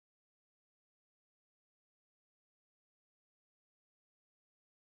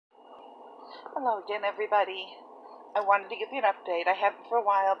Hello again, everybody. I wanted to give you an update. I haven't for a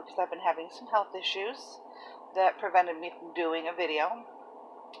while because I've been having some health issues that prevented me from doing a video.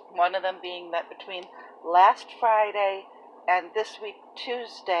 One of them being that between last Friday and this week,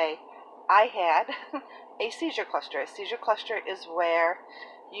 Tuesday, I had a seizure cluster. A seizure cluster is where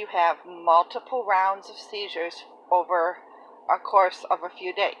you have multiple rounds of seizures over a course of a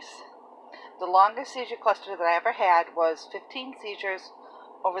few days. The longest seizure cluster that I ever had was 15 seizures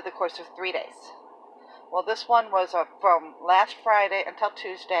over the course of 3 days. Well, this one was from last Friday until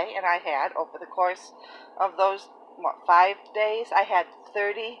Tuesday, and I had, over the course of those 5 days, I had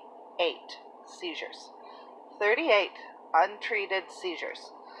 38 seizures. 38 untreated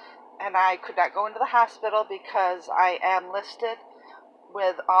seizures. And I could not go into the hospital because I am listed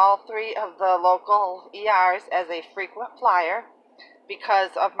with all 3 of the local ERs as a frequent flyer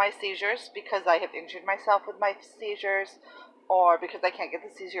because of my seizures, because I have injured myself with my seizures, or because I can't get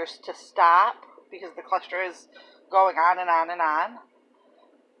the seizures to stop because the cluster is going on and on and on,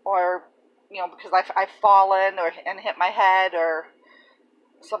 or because I've fallen and hit my head or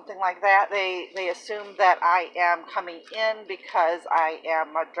something like that. They assume that I am coming in because I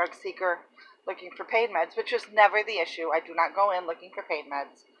am a drug seeker looking for pain meds, which is never the issue. I do not go in looking for pain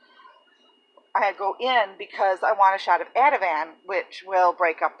meds. I go in because I want a shot of Ativan, which will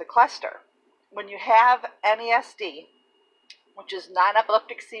break up the cluster. When you have nesd, which is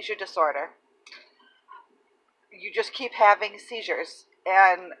non-epileptic seizure disorder, you just keep having seizures,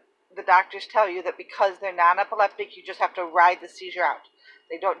 and the doctors tell you that because they're non-epileptic, you just have to ride the seizure out.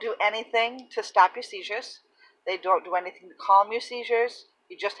 They don't do anything to stop your seizures. They don't do anything to calm your seizures.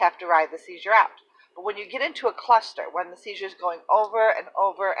 You just have to ride the seizure out. But when you get into a cluster, when the seizure is going over and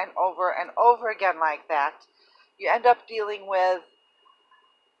over and over and over again like that, you end up dealing with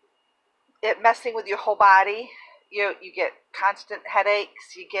it messing with your whole body. You get constant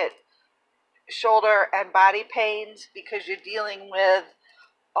headaches. You get shoulder and body pains because you're dealing with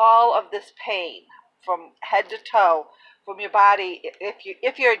all of this pain from head to toe from your body.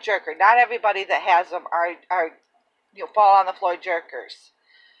 If you're a jerker, not everybody that has them are fall on the floor jerkers.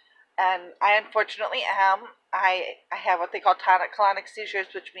 And I unfortunately am. I have what they call tonic-clonic seizures,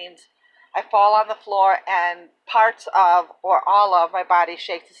 which means I fall on the floor and parts of or all of my body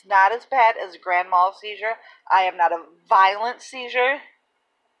shakes. It's not as bad as a grand mal seizure. I am not a violent seizure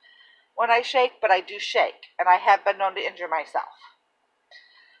when I shake, but I do shake, and I have been known to injure myself.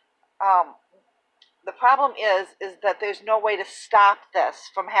 The problem is that there's no way to stop this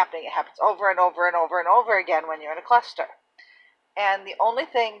from happening. It happens over and over and over and over again when you're in a cluster. And the only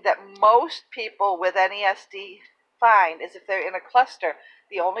thing that most people with nesd find is if they're in a cluster,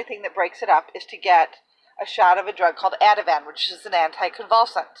 the only thing that breaks it up is to get a shot of a drug called Ativan, which is an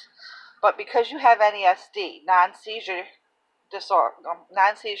anticonvulsant. But because you have nesd, non-seizure disorder,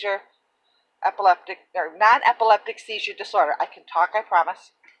 non-seizure epileptic or non-epileptic seizure disorder, I can talk, I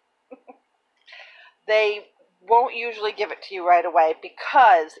promise. They won't usually give it to you right away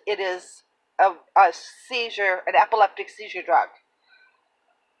because it is a seizure, an epileptic seizure drug.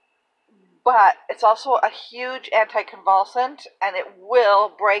 But it's also a huge anticonvulsant, and it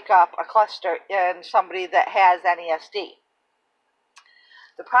will break up a cluster in somebody that has nesd.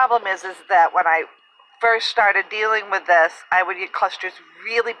 The problem is that when I first started dealing with this, I would get clusters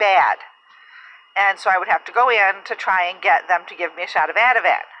really bad. And so I would have to go in to try and get them to give me a shot of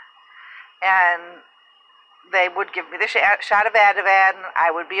Ativan. And they would give me the shot of Ativan.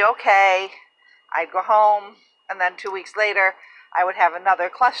 I would be okay. I'd go home, and then 2 weeks later, I would have another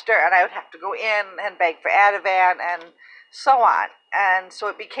cluster, and I would have to go in and beg for Ativan, and so on. And so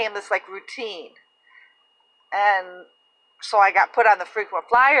it became this like routine. And so I got put on the frequent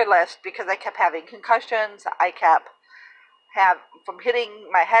flyer list because I kept having concussions. I kept from hitting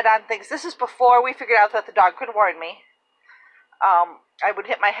my head on things. This is before we figured out that the dog could warn me. I would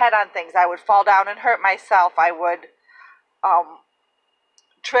hit my head on things. I would fall down and hurt myself. I would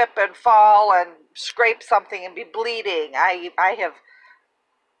trip and fall and scrape something and be bleeding. I have,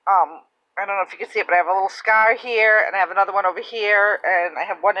 I don't know if you can see it, but I have a little scar here, and I have another one over here, and I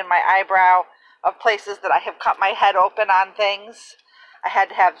have one in my eyebrow of places that I have cut my head open on things. I had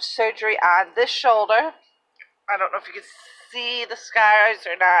to have surgery on this shoulder. I don't know if you can see the scars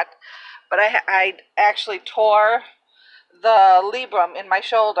or not, but I actually tore the labrum in my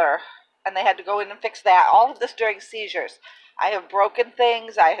shoulder, and they had to go in and fix that. All of this during seizures. I have broken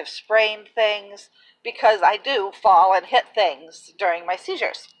things. I have sprained things because I do fall and hit things during my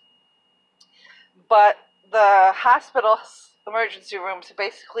seizures. But the hospital emergency rooms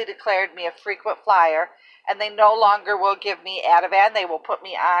basically declared me a frequent flyer, and they no longer will give me Ativan. They will put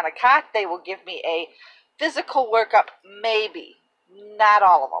me on a cot. They will give me a physical workup, maybe. Not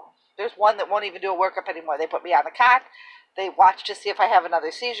all of them. There's one that won't even do a workup anymore. They put me on the cot, they watch to see if I have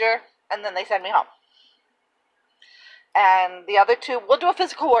another seizure, and then they send me home. And the other two will do a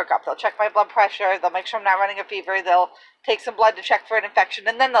physical workup. They'll check my blood pressure, they'll make sure I'm not running a fever, they'll take some blood to check for an infection,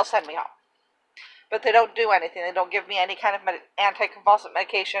 and then they'll send me home. But they don't do anything. They don't give me any kind of anticonvulsant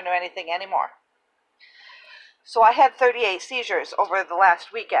medication or anything anymore. So I had 38 seizures over the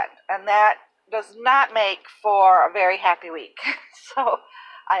last weekend, and that does not make for a very happy week. So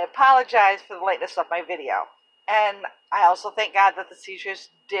I apologize for the lateness of my video. And I also thank God that the seizures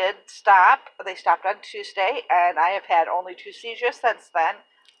did stop. They stopped on Tuesday, and I have had only 2 seizures since then.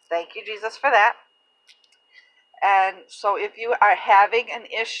 Thank you, Jesus, for that. And so if you are having an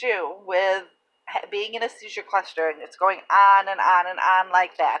issue with being in a seizure cluster and it's going on and on and on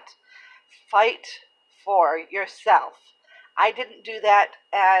like that, fight for yourself. I didn't do that,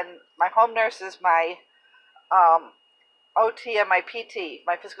 and my home nurses, my OT and my PT,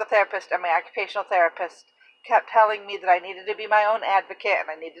 my physical therapist and my occupational therapist, kept telling me that I needed to be my own advocate and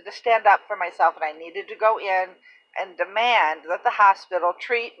I needed to stand up for myself and I needed to go in and demand that the hospital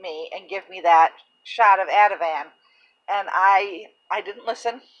treat me and give me that shot of Ativan. And I didn't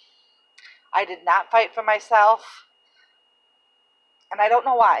listen. I did not fight for myself. And I don't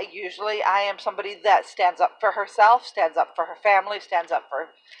know why. Usually I am somebody that stands up for herself, stands up for her family, stands up for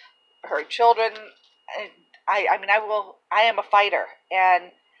her children. I am a fighter.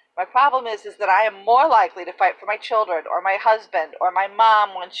 And my problem is that I am more likely to fight for my children or my husband or my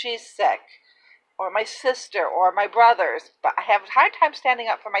mom when she's sick or my sister or my brothers. But I have a hard time standing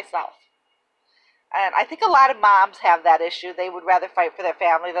up for myself. And I think a lot of moms have that issue. They would rather fight for their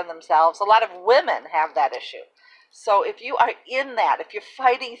family than themselves. A lot of women have that issue. So if you are in that, if you're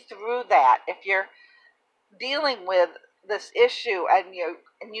fighting through that, if you're dealing with this issue and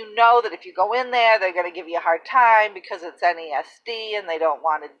you know that if you go in there, they're going to give you a hard time because it's nesd and they don't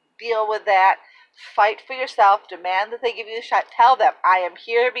want to deal with that, fight for yourself. Demand that they give you the shot. Tell them, I am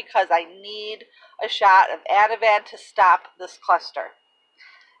here because I need a shot of Ativan to stop this cluster.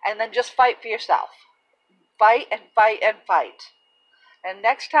 And then just fight for yourself. Fight and fight and fight. And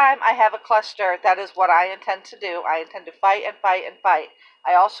next time I have a cluster, that is what I intend to do. I intend to fight and fight and fight.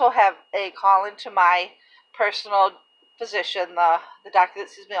 I also have a call into my personal physician, the doctor that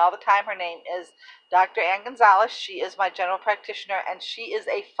sees me all the time. Her name is Dr. Ann Gonzalez. She is my general practitioner, and she is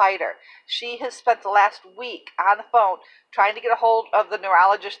a fighter. She has spent the last week on the phone trying to get a hold of the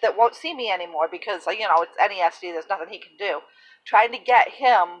neurologist that won't see me anymore because, it's nesd, there's nothing he can do. Trying to get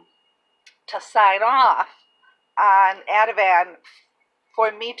him to sign off on Ativan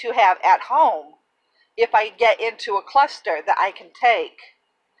for me to have at home if I get into a cluster that I can take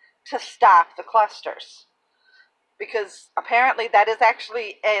to stop the clusters. Because apparently that is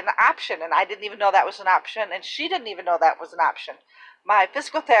actually an option, and I didn't even know that was an option, and she didn't even know that was an option. My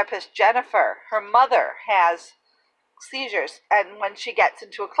physical therapist, Jennifer, her mother has seizures, and when she gets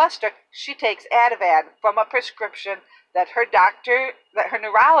into a cluster, she takes Ativan from a prescription that her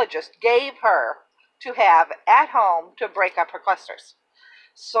neurologist gave her to have at home to break up her clusters.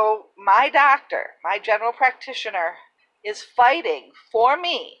 So my doctor, my general practitioner, is fighting for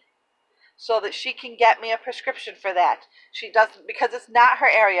me so that she can get me a prescription for that. She doesn't, because it's not her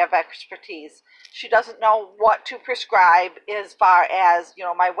area of expertise. She doesn't know what to prescribe as far as,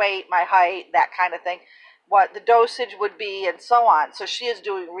 my weight, my height, that kind of thing, what the dosage would be, and so on. So she is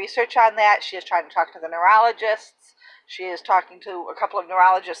doing research on that. She is trying to talk to the neurologists. She is talking to a couple of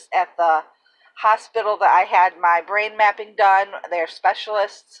neurologists at the hospital that I had my brain mapping done. They're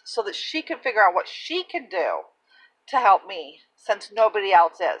specialists, so that she can figure out what she can do to help me, since nobody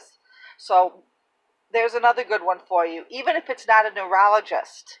else is. So there's another good one for you. Even if it's not a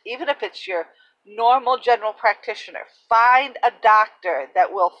neurologist, even if it's your normal general practitioner, find a doctor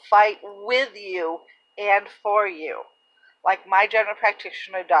that will fight with you and for you, like my general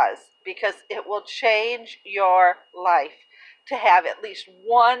practitioner does, because it will change your life to have at least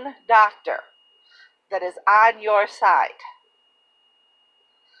one doctor that is on your side.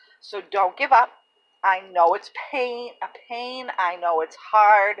 So don't give up. I know it's pain. I know it's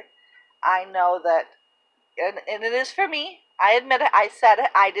hard. I know that, and it is for me. I admit it. I said it.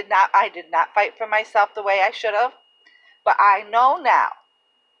 I did not fight for myself the way I should have. But I know now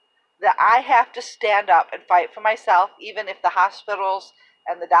that I have to stand up and fight for myself, even if the hospitals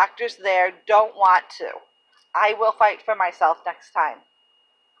and the doctors there don't want to. I will fight for myself next time,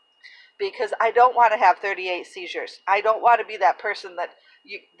 because I don't want to have 38 seizures. I don't want to be that person that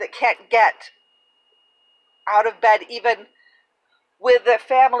can't get out of bed even with their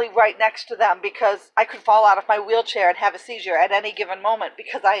family right next to them, because I could fall out of my wheelchair and have a seizure at any given moment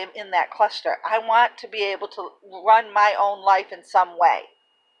because I am in that cluster. I want to be able to run my own life in some way.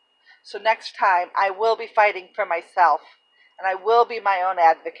 So next time I will be fighting for myself, and I will be my own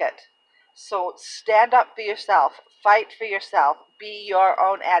advocate. So stand up for yourself, fight for yourself, be your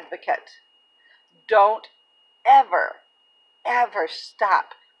own advocate. Don't ever, ever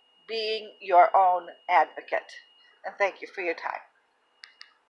stop being your own advocate. And thank you for your time.